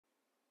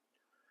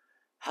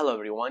Hello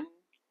everyone,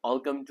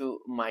 welcome to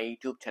my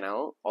YouTube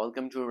channel.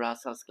 Welcome to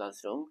Rashel's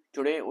classroom.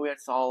 Today we are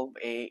solve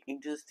a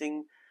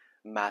interesting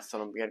math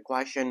olympiad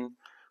question,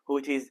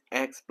 which is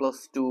x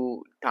plus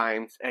 2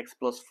 times x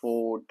plus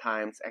 4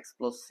 times x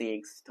plus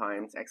 6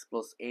 times x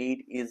plus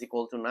 8 is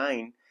equal to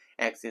 9.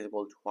 X is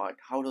equal to what?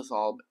 How to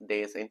solve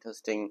this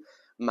interesting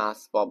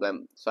math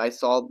problem? So I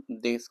solve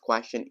this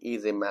question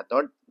is a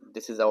method.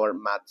 This is our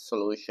math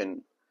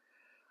solution.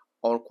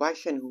 Our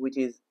question, which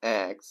is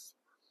x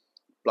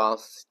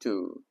plus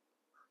 2.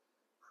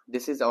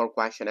 This is our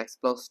question, x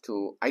plus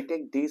 2. I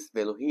take this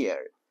value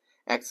here,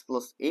 x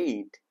plus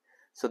 8.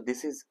 So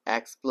this is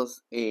x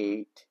plus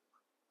 8.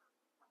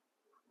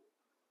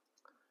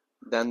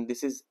 Then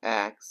this is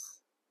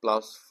x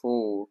plus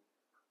 4.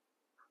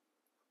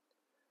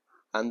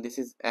 And this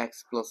is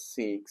x plus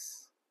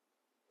 6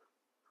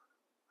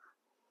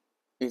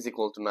 is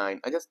equal to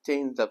 9. I just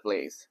changed the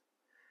place.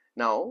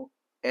 Now,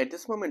 at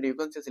this moment, you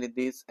can say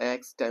this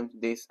x times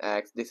this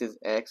x. This is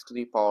x to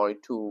the power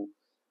 2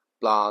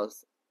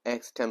 plus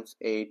x times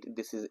 8.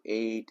 This is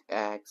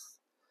 8x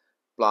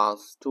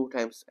plus 2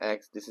 times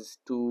x. This is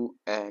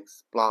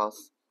 2x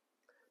plus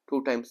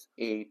 2 times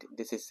 8,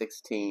 this is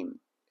 16,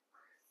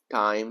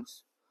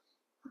 times,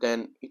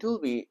 then it will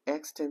be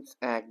x times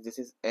x, this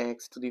is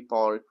x to the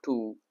power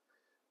 2,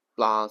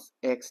 plus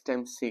x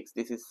times 6,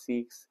 this is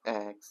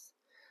 6x,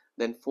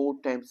 then 4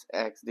 times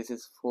x, this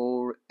is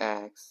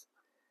 4x,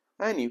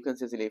 and you can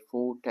say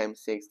 4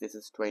 times 6, this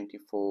is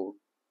 24,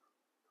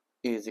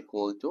 is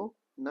equal to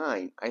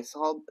 9. I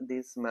solved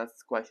this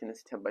math question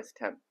step by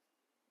step.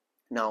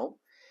 Now,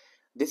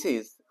 this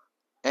is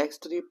x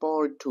to the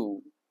power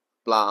 2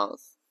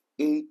 plus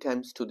 8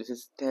 times 2, this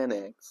is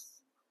 10x,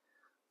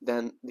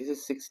 then this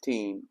is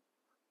 16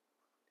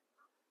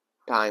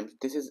 times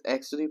this is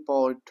x to the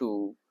power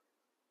 2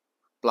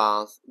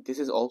 plus this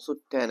is also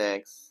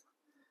 10x,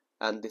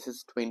 and this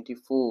is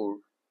 24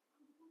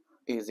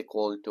 is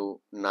equal to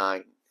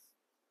 9.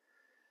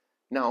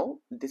 Now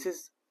this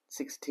is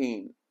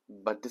 16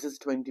 but this is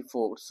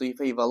 24, so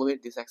if I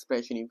evaluate this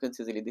expression, you can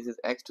see this is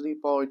x to the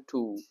power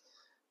 2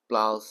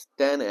 plus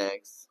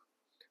 10x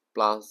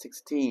plus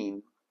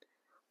 16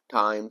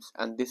 times,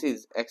 and this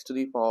is x to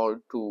the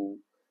power 2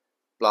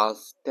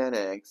 plus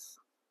 10x,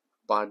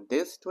 but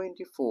this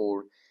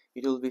 24,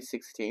 it will be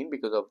 16.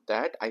 Because of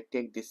that, I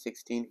take this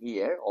 16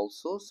 here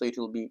also, so it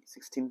will be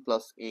 16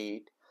 plus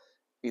 8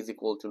 is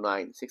equal to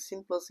 9.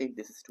 16 plus 8,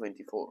 this is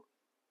 24.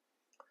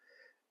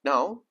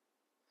 Now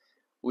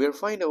we will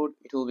find out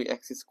it will be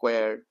x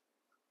squared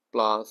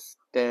plus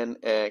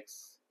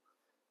 10x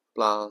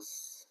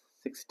plus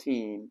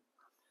 16,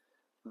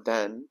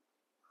 then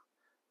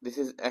this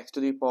is x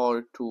to the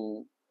power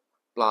 2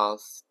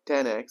 plus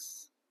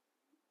 10x,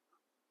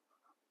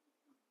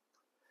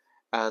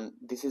 and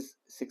this is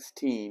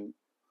 16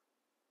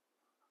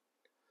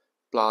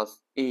 plus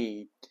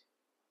 8.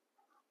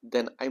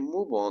 Then I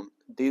move on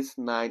this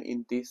 9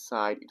 in this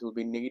side, it will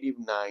be negative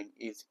 9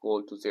 is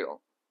equal to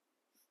 0.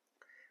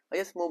 I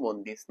just move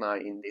on this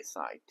 9 in this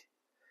side.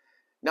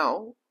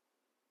 Now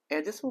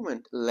at this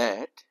moment,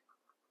 let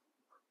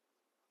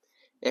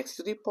x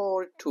to the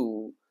power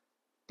 2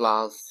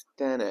 plus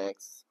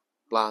 10x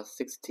plus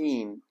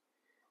 16,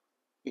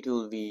 it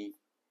will be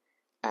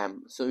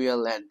m. So we will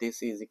let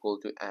this is equal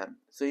to m.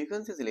 So you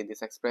can see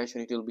this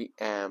expression, it will be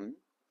m.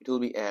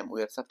 We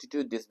will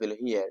substitute this value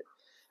here,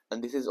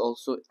 and this is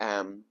also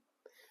m,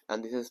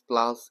 and this is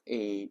plus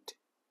 8,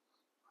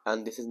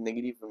 and this is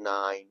negative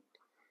 9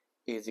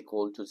 is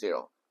equal to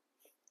 0.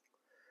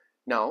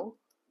 Now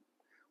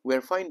we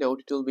will find out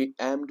it will be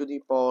m to the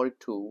power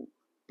 2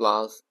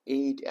 plus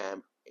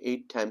 8m,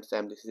 8 times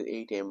m, this is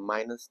 8m,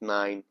 minus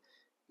 9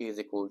 is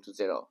equal to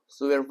 0.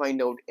 So we will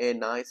find out a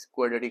nice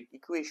quadratic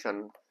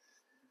equation,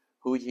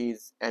 which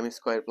is m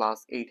squared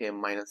plus 8m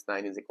minus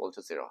 9 is equal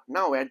to 0.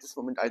 Now at this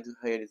moment, I do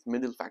here is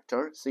middle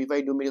factor. So if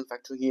I do middle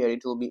factor here,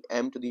 it will be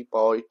m to the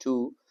power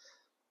 2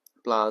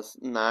 plus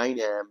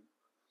 9m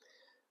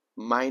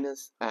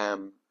minus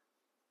m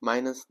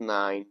minus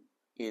 9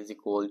 is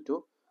equal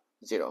to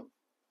 0.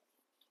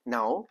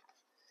 Now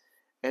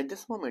at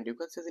this moment, you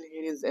can see that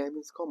here is m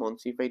is common.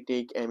 So if I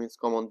take m is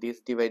common, this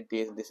divide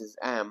this is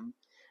m,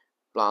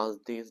 plus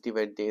this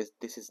divide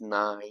this is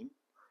 9,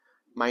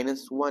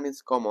 minus 1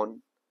 is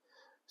common,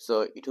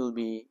 so it will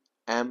be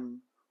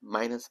m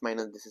minus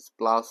minus, this is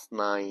plus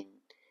 9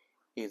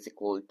 is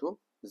equal to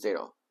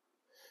 0.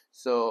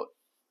 So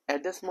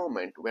at this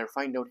moment, we'll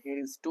find out here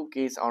is two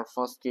case. Our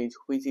first case,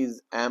 which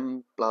is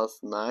m plus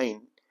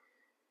 9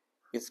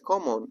 is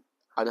common,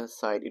 other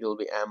side it will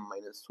be m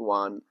minus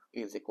 1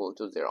 is equal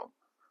to 0.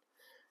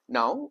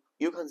 Now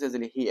you can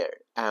say here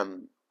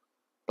m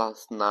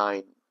plus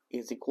 9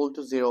 is equal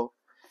to 0.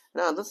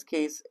 Now in this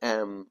case,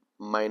 m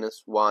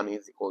minus 1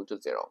 is equal to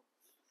 0.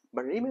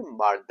 But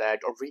remember that,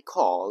 or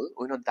recall,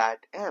 we know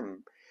that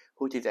m,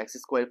 which is x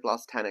squared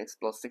plus 10x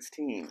plus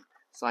 16.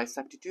 So I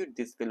substitute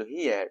this value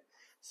here.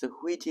 So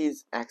which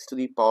is x to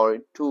the power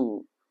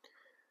 2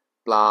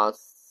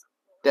 plus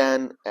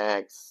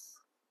 10x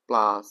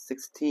plus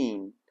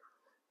 16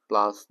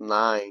 plus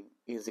 9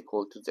 is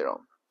equal to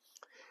 0.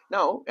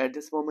 Now at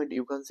this moment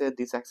you can say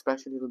this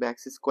expression will be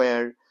x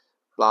squared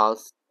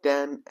plus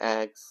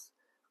 10x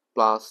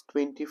plus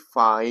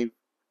 25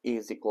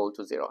 is equal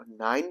to 0.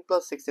 9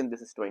 plus 16,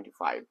 this is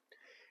 25.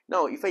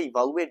 Now if I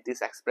evaluate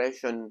this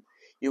expression,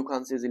 you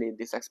can see easily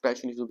this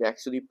expression it will be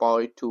x to the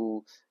power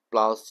 2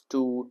 plus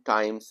 2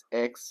 times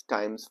x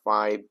times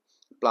 5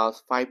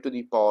 plus 5 to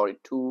the power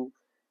 2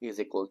 is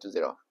equal to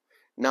 0.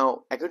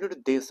 Now according to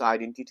this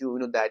identity, we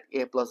know that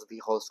a plus b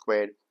whole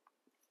squared,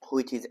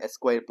 which is a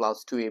squared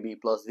plus 2ab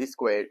plus b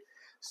squared.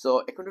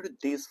 So according to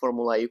this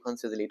formula, you can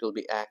say that it will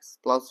be x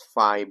plus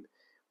 5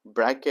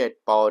 bracket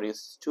power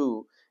is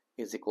 2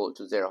 is equal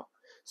to 0.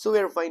 So we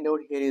are find out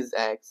here is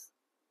x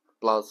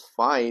plus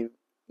 5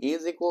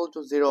 is equal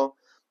to 0.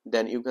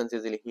 Then you can say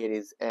that here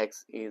is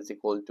x is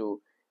equal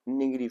to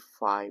negative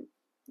 5.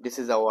 This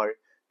is our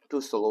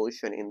two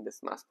solution in this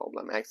math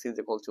problem. X is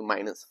equal to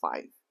minus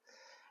 5.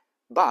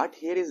 But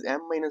here is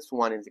m minus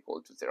 1 is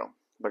equal to 0.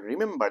 But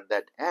remember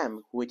that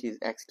m, which is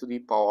x to the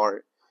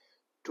power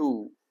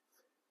 2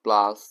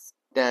 plus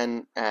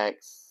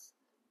 10x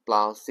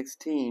plus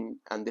 16,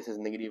 and this is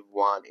negative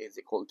 1 is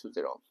equal to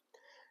 0.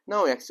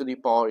 Now x to the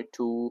power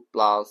 2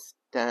 plus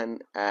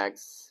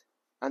 10x,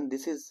 and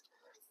this is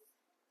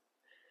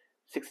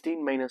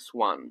 16 minus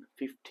 1,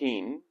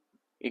 15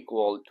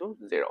 equal to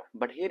 0.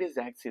 But here is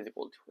x is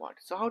equal to what?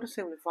 So how to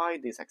simplify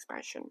this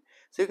expression?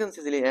 So you can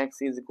see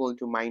x is equal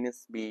to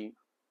minus b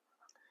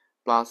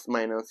plus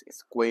minus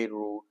square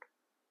root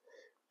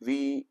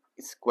v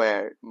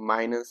squared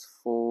minus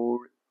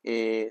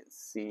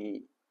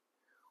 4ac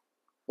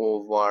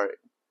over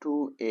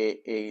 2a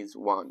is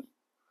 1.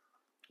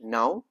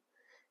 Now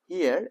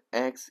here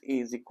x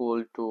is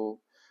equal to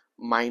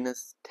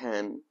minus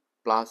 10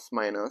 plus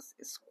minus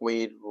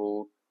square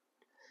root,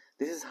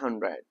 this is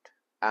 100,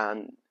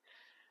 and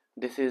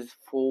this is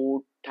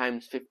 4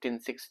 times 15,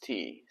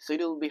 60. So it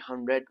will be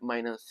 100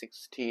 minus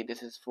 60,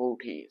 this is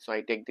 40. So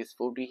I take this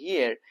 40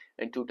 here,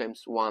 and 2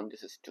 times 1,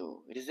 this is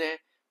 2. It is a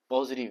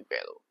positive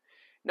value.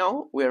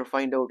 Now we are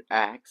find out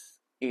x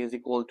is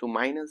equal to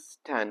minus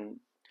 10,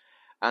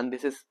 and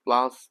this is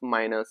plus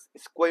minus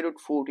square root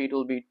 40, it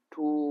will be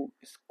 2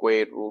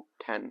 square root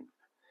 10.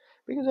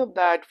 Because of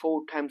that,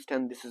 4 times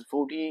 10, this is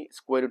 40,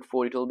 square root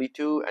 4, it will be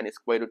 2, and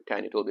square root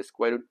 10, it will be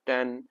square root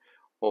 10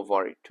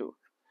 over 2.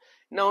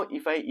 Now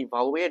if I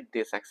evaluate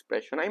this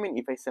expression, I mean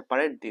if I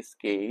separate this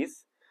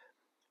case,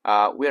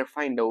 we are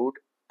find out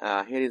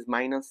here is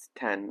minus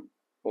 10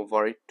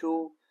 over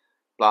 2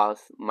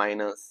 plus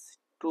minus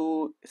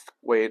 2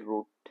 square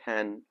root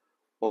 10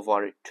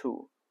 over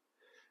 2.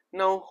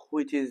 Now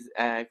which is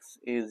x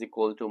is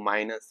equal to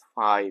minus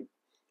 5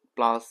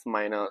 plus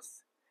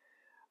minus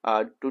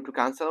 2 to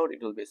cancel out,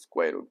 it will be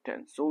square root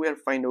 10. So we are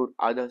find out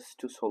others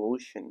two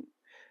solution.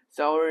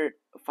 So our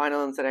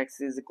final answer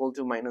x is equal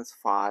to minus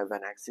 5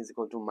 and x is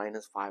equal to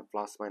minus 5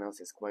 plus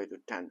minus square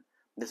root 10.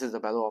 This is the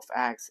value of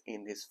x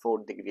in this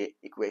fourth degree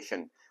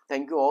equation.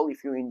 Thank you all.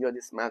 If you enjoy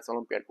this maths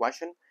olympiad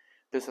question,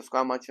 please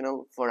subscribe my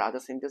channel for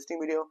others interesting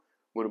video.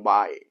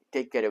 Goodbye.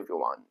 Take care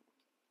everyone.